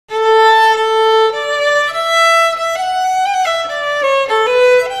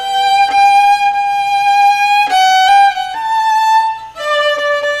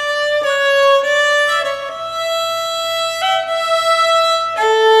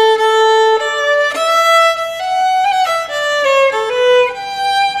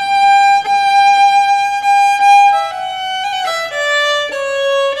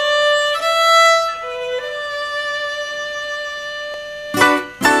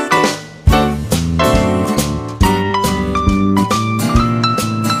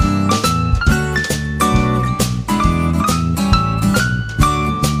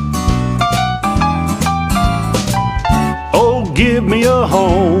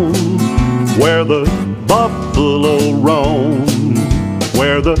where the buffalo roam,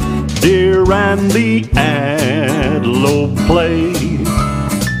 where the deer and the antelope play,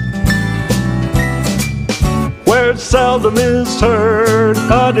 where seldom is heard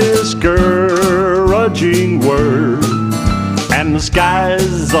a discouraging word, and the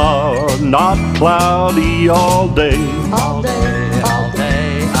skies are not cloudy all day. All day, all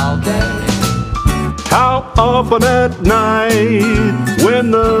day, all day. How often at night,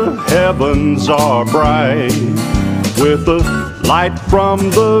 when the heavens are bright, with the light from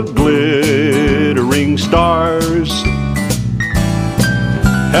the glittering stars,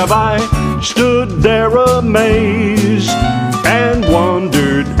 have I stood there amazed and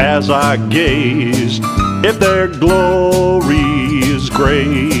wondered as I gazed if their glory is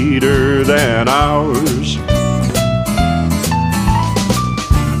greater than ours.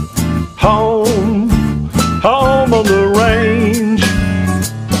 Home, home on the range,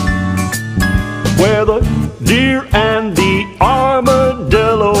 where the deer and the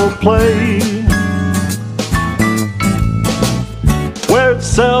armadillo play, where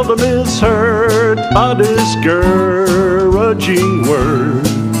seldom is heard a discouraging word,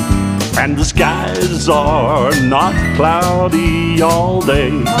 and the skies are not cloudy all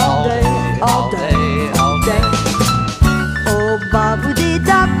day. All day, all day, all day. Oh,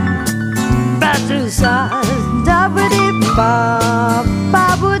 ba-bu-dee-da, ba-doo-sa, da-bu-dee-ba,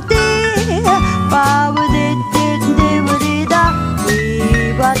 ba-bu-dee, ba-bu-dee-dee-dee-dee-dee-da,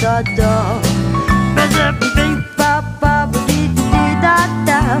 dee-ba-da-da, ba-da-bee-ba,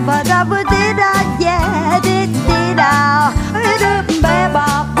 ba-bu-dee-dee-da-da, ba-da-bu-dee-da, yeah, dee-dee-da, ba-ba,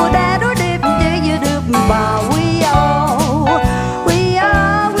 ba-da-do-dee-dee-dee-dee-ba, we are.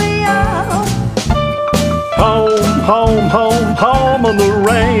 Home, home, home, home on the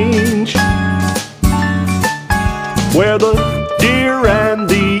range, where the deer and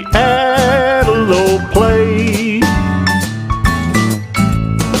the antelope play,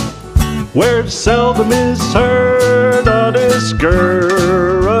 where seldom is heard a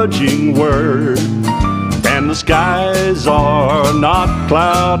discouraging word, and the skies are not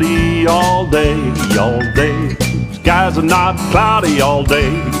cloudy all day, all day. Skies are not cloudy all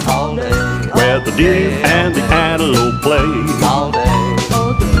day, All day, where the deer and the antelope play. all day,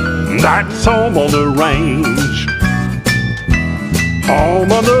 all day. That's home on the range,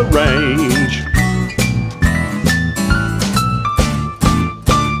 home on the range.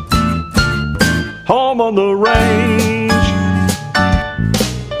 Home on the range.